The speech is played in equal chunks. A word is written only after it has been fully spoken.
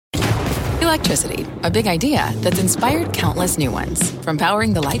Electricity, a big idea that's inspired countless new ones. From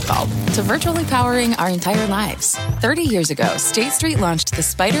powering the light bulb to virtually powering our entire lives. 30 years ago, State Street launched the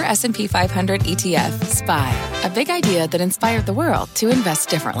Spider S&P 500 ETF, SPY. A big idea that inspired the world to invest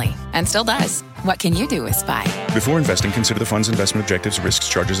differently. And still does. What can you do with SPY? Before investing, consider the fund's investment objectives, risks,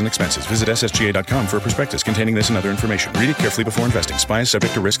 charges, and expenses. Visit ssga.com for a prospectus containing this and other information. Read it carefully before investing. SPY is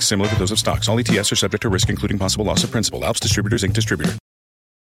subject to risks similar to those of stocks. All ETFs are subject to risk, including possible loss of principal. Alps Distributors, Inc. Distributor.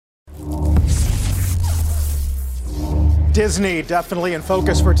 Disney definitely in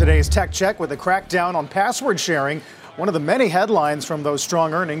focus for today's Tech Check with a crackdown on password sharing. One of the many headlines from those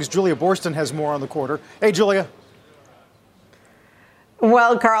strong earnings. Julia Borston has more on the quarter. Hey, Julia.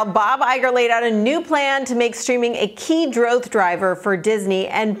 Well, Carl, Bob Iger laid out a new plan to make streaming a key growth driver for Disney.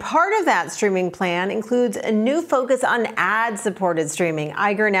 And part of that streaming plan includes a new focus on ad-supported streaming.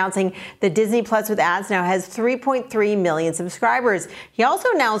 Iger announcing that Disney Plus with ads now has 3.3 million subscribers. He also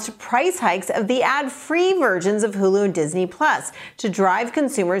announced price hikes of the ad-free versions of Hulu and Disney Plus to drive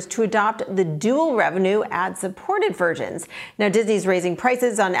consumers to adopt the dual revenue ad-supported versions. Now, Disney's raising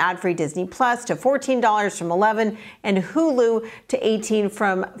prices on ad-free Disney Plus to $14 from $11 and Hulu to $18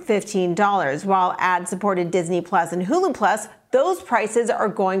 from $15, while ad-supported Disney Plus and Hulu Plus, those prices are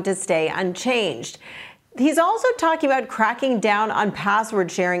going to stay unchanged. He's also talking about cracking down on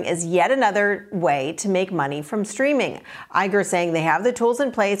password sharing as yet another way to make money from streaming. Iger saying they have the tools in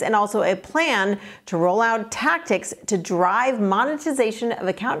place and also a plan to roll out tactics to drive monetization of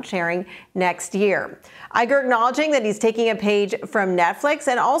account sharing next year. Iger acknowledging that he's taking a page from Netflix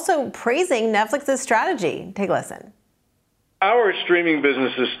and also praising Netflix's strategy. Take a listen. Our streaming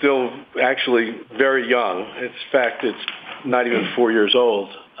business is still actually very young. In fact, it's not even 4 years old.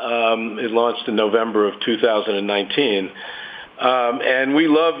 It launched in November of 2019. And we'd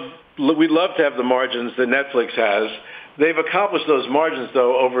love to have the margins that Netflix has. They've accomplished those margins,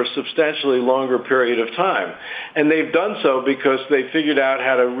 though, over a substantially longer period of time. And they've done so because they figured out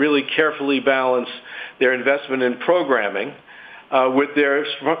how to really carefully balance their investment in programming with their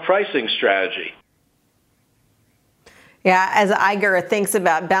pricing strategy. Yeah, as Iger thinks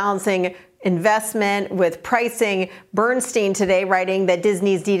about balancing investment with pricing, Bernstein today writing that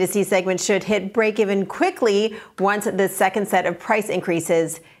Disney's D2C segment should hit break-even quickly once the second set of price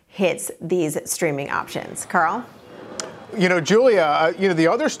increases hits these streaming options. Carl? You know, Julia, the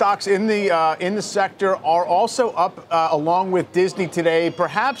other stocks in the sector are also up along with Disney today.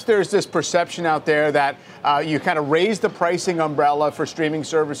 Perhaps there's this perception out there that you kind of raise the pricing umbrella for streaming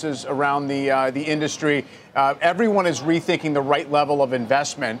services around the industry. Everyone is rethinking the right level of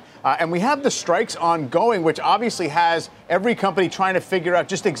investment. And we have the strikes ongoing, which obviously has every company trying to figure out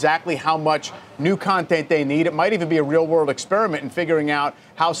just exactly how much new content they need. It might even be a real-world experiment in figuring out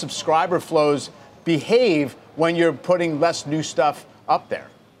how subscriber flows behave when you're putting less new stuff up there.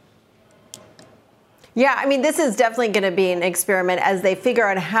 Yeah, I mean, this is definitely going to be an experiment as they figure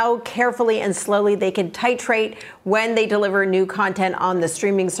out how carefully and slowly they can titrate when they deliver new content on the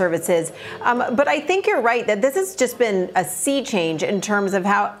streaming services. But I think you're right that this has just been a sea change in terms of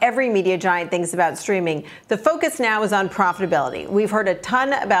how every media giant thinks about streaming. The focus now is on profitability. We've heard a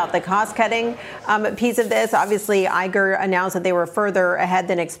ton about the cost-cutting piece of this. Obviously, Iger announced that they were further ahead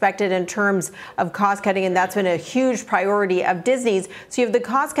than expected in terms of cost-cutting, and that's been a huge priority of Disney's. So you have the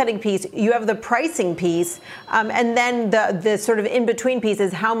cost-cutting piece, you have the pricing piece, and then the sort of in-between piece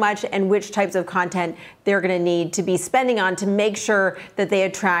is how much and which types of content they're going to need to be spending on to make sure that they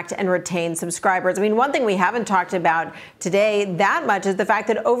attract and retain subscribers. I mean, one thing we haven't talked about today that much is the fact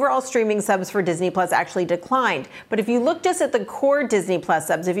that overall streaming subs for Disney Plus actually declined. But if you look just at the core Disney Plus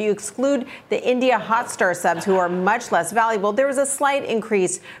subs, if you exclude the India Hotstar subs, who are much less valuable, there was a slight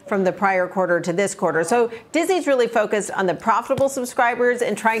increase from the prior quarter to this quarter. So Disney's really focused on the profitable subscribers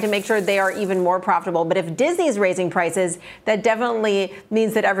and trying to make sure they are even more profitable. But if Disney's raising prices, that definitely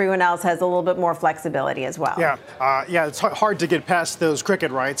means that everyone else has a little bit more flexibility as well. Yeah, it's hard to get past those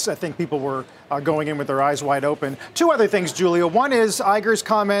cricket rights. I think people were going in with their eyes wide open. Two other things, Julia. One is Iger's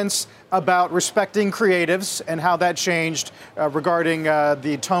comments about respecting creatives and how that changed regarding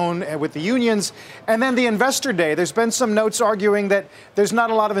the tone with the unions. And then the investor day. There's been some notes arguing that there's not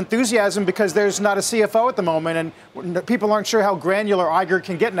a lot of enthusiasm because there's not a CFO at the moment, and people aren't sure how granular Iger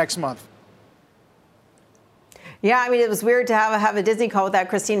can get next month. Yeah, I mean, it was weird to have a Disney call without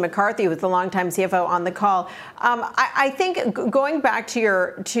Christine McCarthy, who was the longtime CFO, on the call. I think going back to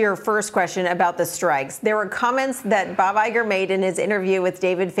your first question about the strikes, there were comments that Bob Iger made in his interview with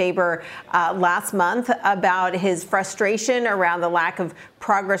David Faber last month about his frustration around the lack of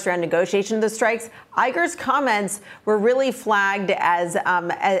progress around negotiation of the strikes. Iger's comments were really flagged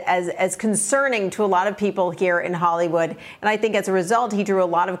as concerning to a lot of people here in Hollywood. And I think as a result, he drew a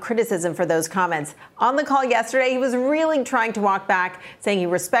lot of criticism for those comments. On the call yesterday, he was really trying to walk back, saying he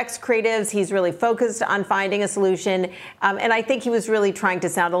respects creatives. He's really focused on finding a solution. And I think he was really trying to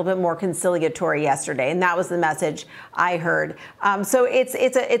sound a little bit more conciliatory yesterday. And that was the message I heard. So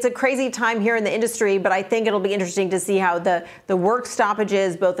it's a crazy time here in the industry, but I think it'll be interesting to see how the work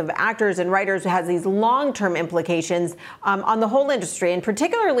stoppages, both of actors and writers, has these long-term implications on the whole industry, and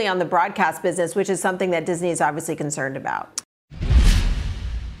particularly on the broadcast business, which is something that Disney is obviously concerned about.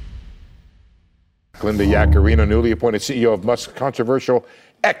 Linda Yaccarino, newly appointed CEO of Musk's controversial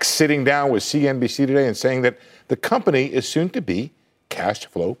X, sitting down with CNBC today and saying that the company is soon to be cash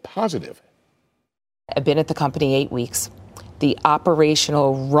flow positive. I've been at the company 8 weeks. The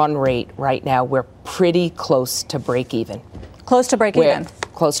operational run rate right now, we're pretty close to break even. Close to break even.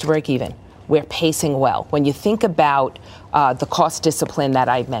 Close to break even. We're pacing well. When you think about the cost discipline that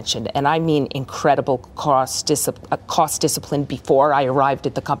I mentioned, and I mean incredible cost discipline before I arrived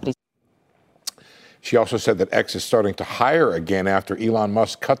at the company. She also said that X is starting to hire again after Elon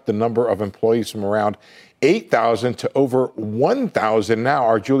Musk cut the number of employees from around 8,000 to over 1,000 now.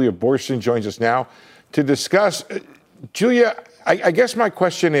 Our Julia Boorstin joins us now to discuss. Julia, I guess my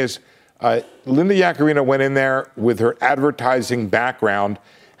question is, Linda Yaccarino went in there with her advertising background.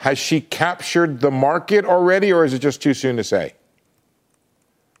 Has she captured the market already, or is it just too soon to say?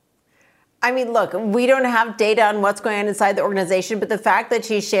 I mean, look, we don't have data on what's going on inside the organization, but the fact that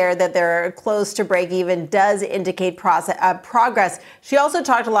she shared that they're close to break even does indicate progress. She also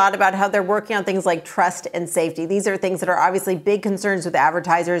talked a lot about how they're working on things like trust and safety. These are things that are obviously big concerns with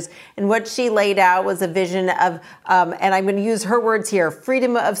advertisers. And what she laid out was a vision of, and I'm going to use her words here,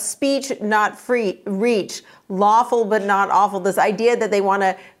 freedom of speech, not free reach, lawful but not awful. This idea that they want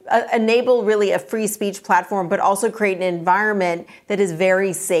to enable really a free speech platform, but also create an environment that is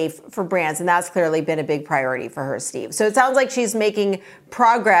very safe for brands. And that's clearly been a big priority for her, Steve. So it sounds like she's making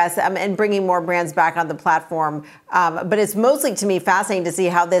progress and bringing more brands back on the platform. But it's mostly, to me, fascinating to see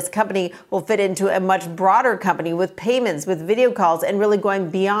how this company will fit into a much broader company with payments, with video calls, and really going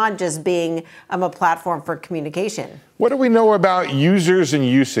beyond just being a platform for communication. What do we know about users and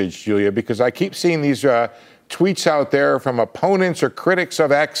usage, Julia? Because I keep seeing these tweets out there from opponents or critics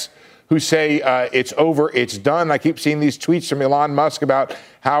of X who say it's over, it's done. I keep seeing these tweets from Elon Musk about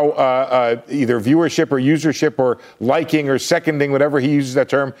how either viewership or usership or liking or seconding, whatever he uses that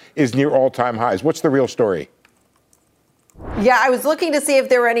term, is near all-time highs. What's the real story? Yeah, I was looking to see if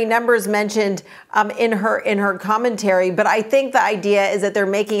there were any numbers mentioned in her commentary, but I think the idea is that they're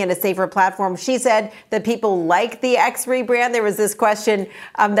making it a safer platform. She said that people like the X rebrand. There was this question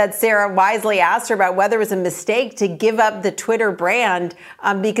that Sarah wisely asked her about whether it was a mistake to give up the Twitter brand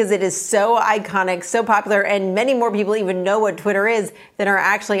because it is so iconic, so popular, and many more people even know what Twitter is than are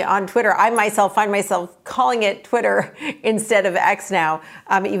actually on Twitter. I myself find myself calling it Twitter instead of X now,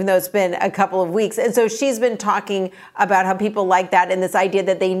 even though it's been a couple of weeks. And so she's been talking about how people like that and this idea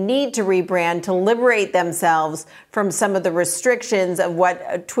that they need to rebrand to liberate themselves from some of the restrictions of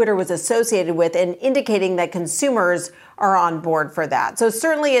what Twitter was associated with, and indicating that consumers are on board for that. So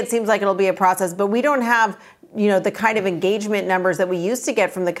certainly it seems like it'll be a process, but we don't have the kind of engagement numbers that we used to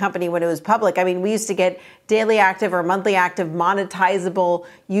get from the company when it was public. I mean, we used to get daily active or monthly active monetizable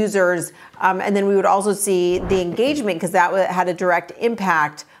users. And then we would also see the engagement because that had a direct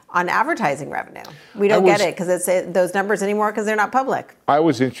impact on advertising revenue. We don't get it because it's those numbers anymore because they're not public. I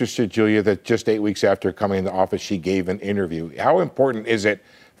was interested, Julia, that just 8 weeks after coming into office, she gave an interview. How important is it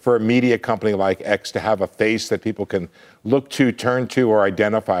for a media company like X to have a face that people can look to, turn to, or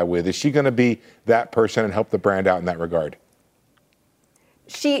identify with? Is she going to be that person and help the brand out in that regard?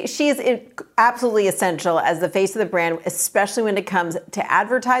 She is absolutely essential as the face of the brand, especially when it comes to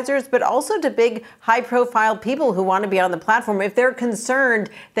advertisers, but also to big, high-profile people who want to be on the platform. If they're concerned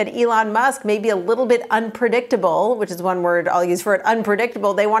that Elon Musk may be a little bit unpredictable, which is one word I'll use for it,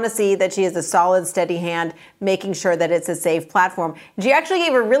 unpredictable, they want to see that she is a solid, steady hand, making sure that it's a safe platform. She actually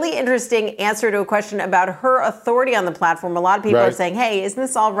gave a really interesting answer to a question about her authority on the platform. A lot of people are saying, hey, isn't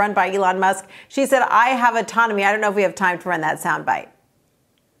this all run by Elon Musk? She said, I have autonomy. I don't know if we have time to run that soundbite.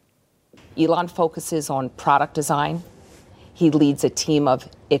 Elon focuses on product design. He leads a team of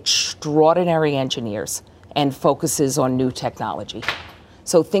extraordinary engineers and focuses on new technology.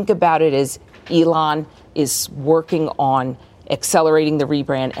 So think about it as Elon is working on accelerating the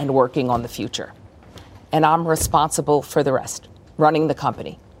rebrand and working on the future. And I'm responsible for the rest, running the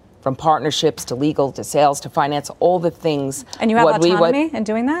company, from partnerships to legal to sales to finance, all the things. And you have autonomy in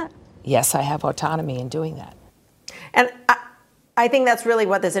doing that? Yes, I have autonomy in doing that. And I think that's really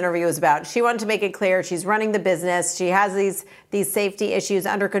what this interview is about. She wanted to make it clear she's running the business. She has these safety issues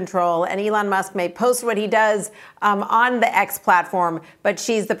under control. And Elon Musk may post what he does on the X platform, but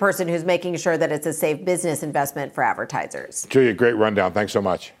she's the person who's making sure that it's a safe business investment for advertisers. Julia, great rundown. Thanks so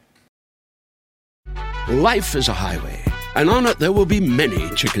much. Life is a highway, and on it there will be many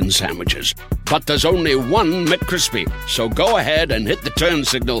chicken sandwiches. But there's only one McCrispy. So go ahead and hit the turn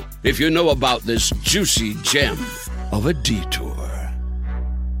signal if you know about this juicy gem of a detour.